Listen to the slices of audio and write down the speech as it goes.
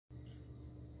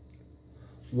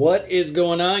What is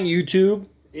going on, YouTube?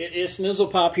 It is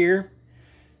Snizzlepop here.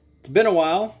 It's been a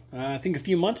while. I think a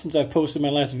few months since I've posted my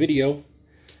last video.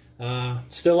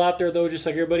 Still out there though, just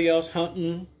like everybody else,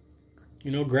 hunting,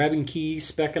 grabbing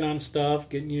keys, specking on stuff,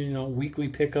 getting, weekly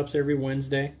pickups every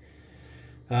Wednesday.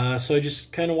 So I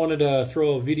just kind of wanted to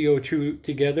throw a video or two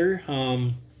together.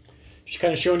 Just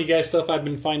kind of showing you guys stuff I've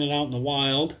been finding out in the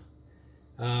wild.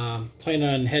 Planning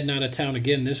on heading out of town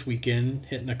again this weekend,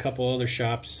 hitting a couple other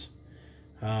shops.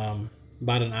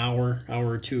 About an hour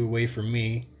or two away from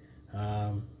me.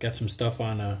 Got some stuff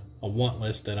on a want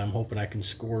list that I'm hoping I can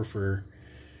score for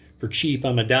cheap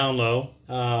on the down low.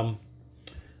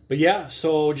 But yeah,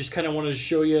 so just kind of wanted to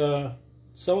show you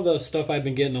some of the stuff I've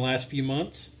been getting the last few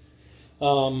months.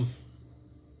 I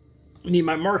need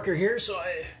my marker here so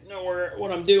I know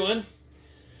what I'm doing.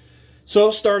 So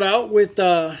I'll start out with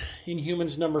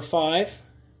Inhumans number 5.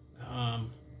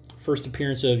 First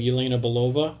appearance of Yelena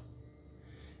Belova.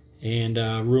 And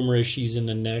rumor is she's in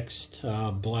the next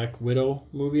Black Widow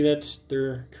movie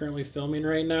they're currently filming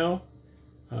right now.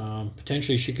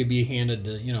 Potentially she could be handed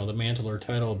the mantle or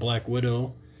title of Black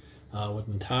Widow with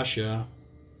Natasha,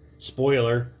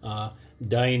 spoiler,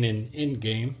 dying in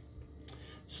Endgame.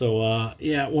 So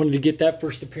yeah, wanted to get that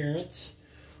first appearance.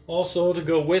 Also to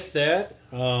go with that,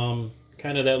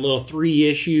 kind of that little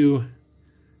 3-issue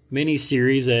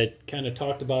mini-series that kind of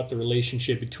talked about the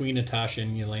relationship between Natasha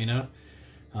and Yelena.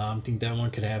 I think that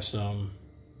one could have some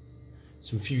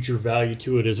future value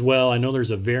to it as well. I know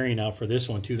there's a variant out for this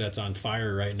one too that's on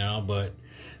fire right now, but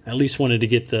I at least wanted to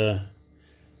get the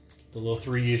little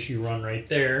 3-issue run right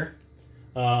there.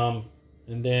 And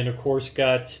then of course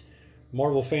got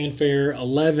Marvel Fanfare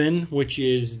 11, which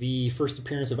is the first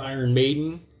appearance of Iron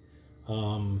Maiden.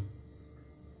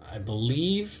 I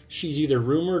believe she's either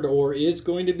rumored or is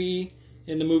going to be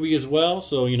in the movie as well,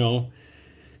 so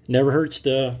never hurts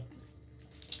to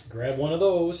grab one of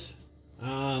those.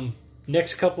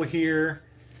 Next couple here,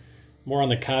 more on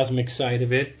the cosmic side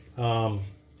of it. Gotta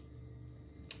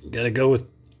go with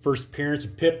first appearance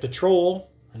of Pip the Troll.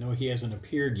 I know he hasn't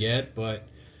appeared yet, but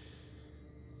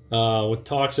with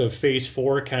talks of Phase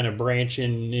 4 kind of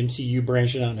MCU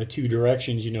branching out into 2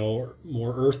 directions,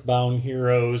 more earthbound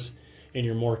heroes and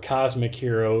your more cosmic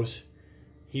heroes,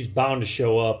 he's bound to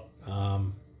show up,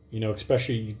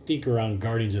 especially you think around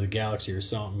Guardians of the Galaxy or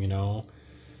something,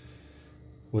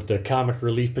 with the comic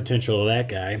relief potential of that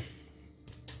guy.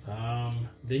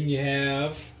 Then you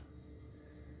have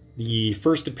the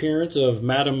first appearance of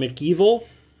Madam McEvil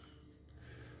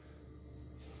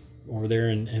over there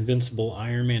in Invincible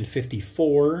Iron Man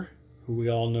 54, who we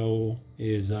all know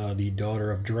is the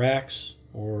daughter of Drax,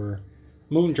 or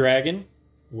Moondragon,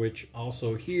 which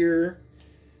also here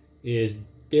is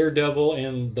Daredevil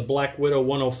and the Black Widow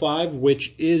 105,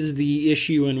 which is the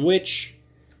issue in which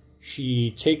she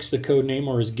takes the code name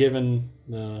or is given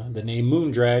the name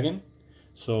Moondragon.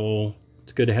 So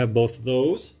it's good to have both of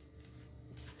those.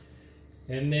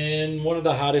 And then one of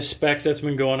the hottest specs that's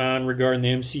been going on regarding the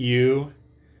MCU.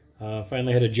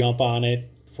 Finally had a jump on it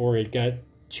before it got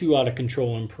too out of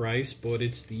control in price. But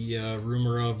it's the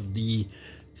rumor of the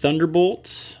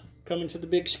Thunderbolts coming to the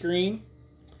big screen.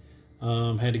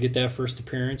 Had to get that first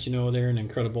appearance, there in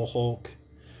Incredible Hulk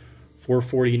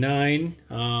 449.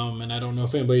 And I don't know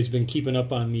if anybody's been keeping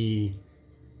up on the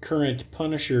current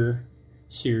Punisher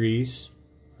series,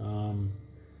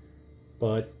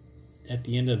 but at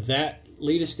the end of that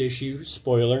latest issue,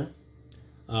 spoiler,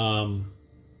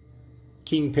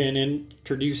 Kingpin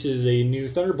introduces a new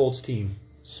Thunderbolts team.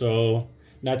 So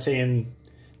not saying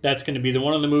that's going to be the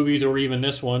one in the movies or even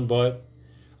this one, but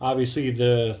obviously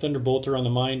the Thunderbolts are on the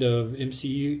mind of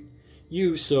MCU,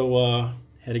 so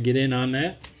had to get in on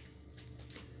that.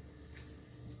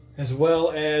 As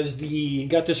well as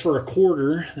got this for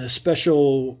 $25, the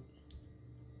special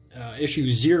issue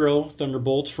 0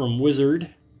 Thunderbolts from Wizard.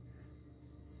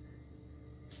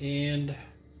 And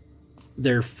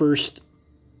their first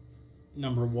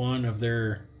 #1 of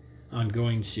their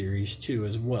ongoing series too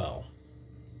as well.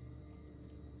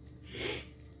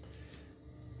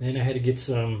 Then I had to get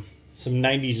some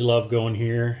 90s love going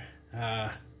here.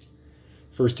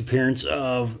 First appearance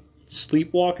of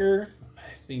Sleepwalker.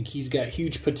 I think he's got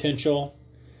huge potential,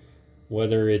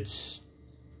 whether it's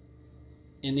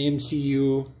in the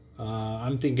MCU.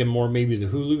 I'm thinking more maybe the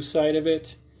Hulu side of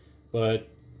it, but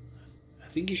I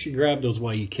think you should grab those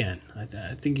while you can. I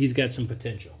think he's got some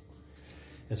potential.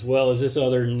 As well as this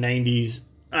other 90s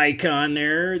icon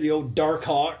there, the old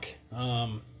Darkhawk.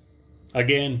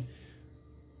 Again,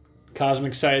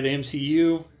 cosmic side of the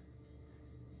MCU.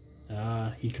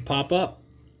 He could pop up.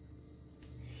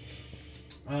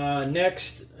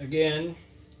 Next, again,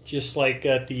 just like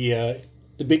at the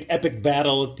big epic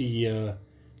battle at the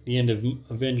end of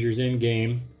Avengers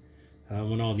Endgame,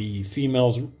 when all the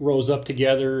females rose up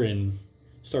together and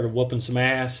started whooping some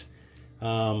ass.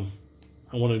 I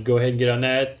wanted to go ahead and get on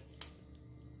that.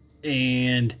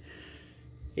 And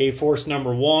A-Force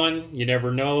 #1, you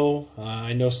never know.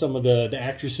 I know some of the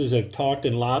actresses have talked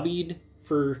and lobbied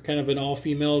for kind of an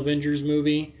all-female Avengers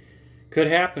movie. Could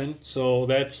happen. So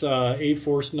that's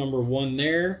A-Force #1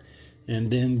 there. And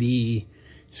then the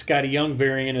Scotty Young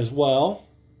variant as well.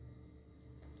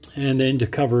 And then to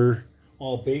cover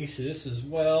all bases as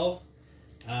well,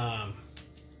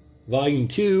 Volume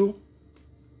 2,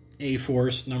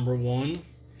 A-Force #1,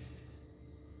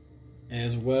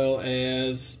 as well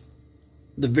as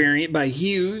the variant by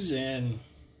Hughes. And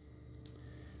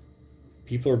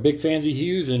people are big fans of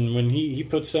Hughes, and when he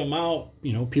puts something out,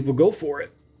 you know, people go for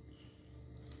it.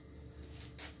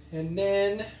 And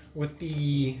then with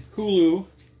the Hulu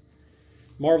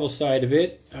Marvel side of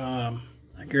it, I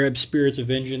grabbed Spirits of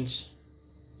Vengeance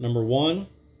 #1.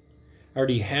 I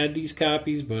already had these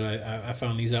copies, but I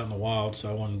found these out in the wild, so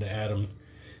I wanted to add them,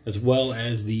 as well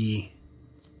as the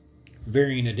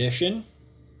variant edition.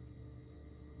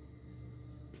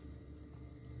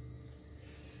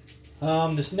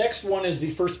 This next one is the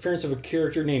first appearance of a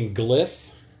character named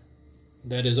Glyph,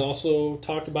 that is also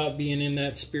talked about being in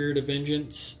that Spirit of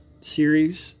Vengeance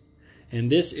series. And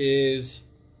this is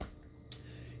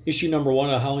issue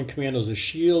 #1 of Howling Commandos of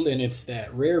S.H.I.E.L.D., and it's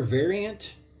that rare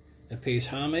variant that pays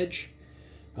homage.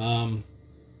 I've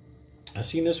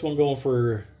seen this one going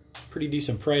for a pretty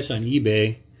decent price on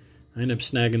eBay. I ended up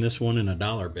snagging this one in a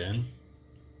dollar bin.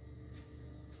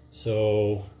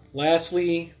 So,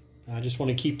 lastly, I just want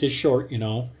to keep this short, you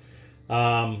know.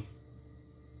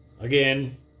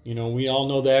 Again, you know, we all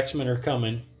know the X-Men are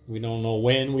coming. We don't know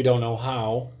when, we don't know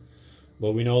how,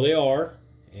 but we know they are.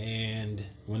 And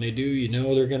when they do, you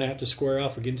know they're going to have to square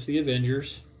off against the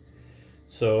Avengers.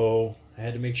 So I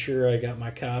had to make sure I got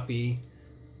my copy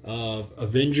of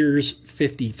Avengers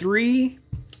 53.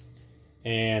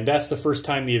 And that's the first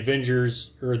time the Avengers,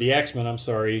 or the X-Men, I'm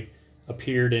sorry,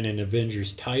 appeared in an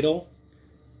Avengers title.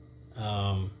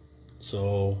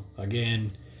 So,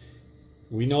 again,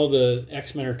 we know the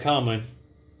X-Men are coming.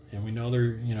 And we know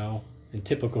they're, you know, in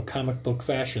typical comic book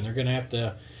fashion, they're going to have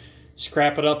to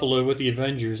scrap it up a little with the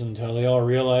Avengers until they all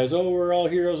realize, oh, we're all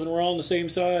heroes and we're all on the same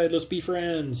side, let's be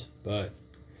friends. But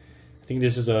I think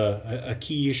this is a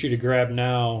key issue to grab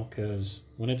now, because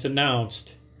when it's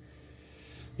announced,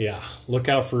 yeah, look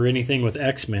out for anything with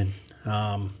X-Men.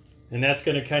 And that's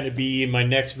going to kind of be my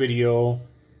next video.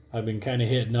 I've been kind of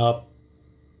hitting up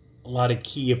a lot of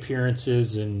key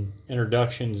appearances and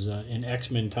introductions in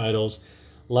X-Men titles.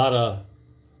 A lot of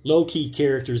low-key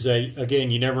characters that,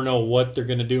 again, you never know what they're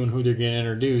going to do and who they're going to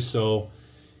introduce, so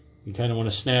you kind of want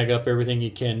to snag up everything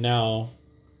you can now.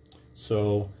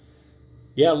 So,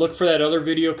 yeah, look for that other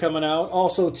video coming out.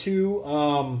 Also, too,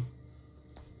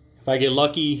 if I get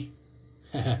lucky,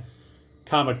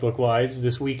 comic book-wise,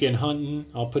 this weekend hunting,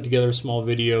 I'll put together a small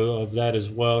video of that as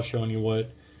well, showing you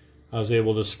what I was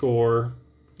able to score.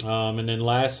 And then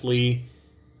lastly,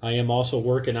 I am also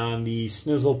working on the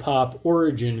Snizzle Pop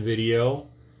origin video,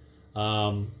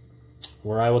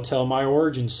 where I will tell my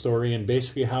origin story and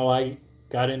basically how I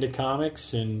got into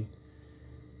comics and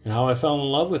how I fell in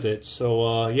love with it.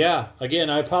 So, yeah, again,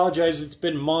 I apologize. It's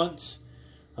been months.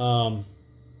 So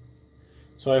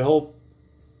I hope,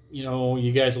 you know,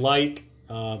 you guys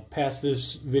pass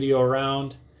this video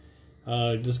around.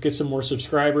 Just get some more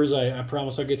subscribers. I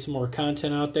promise I'll get some more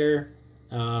content out there.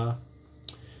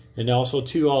 And also,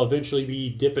 too, I'll eventually be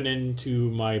dipping into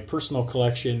my personal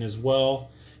collection as well,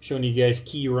 showing you guys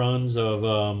key runs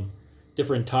of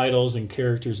different titles and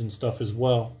characters and stuff as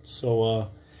well. So,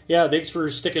 yeah, thanks for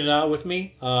sticking it out with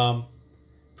me.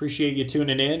 Appreciate you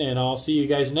tuning in, and I'll see you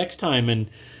guys next time. And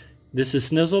this is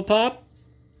Snizzle Pop,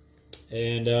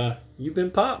 and you've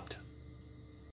been popped.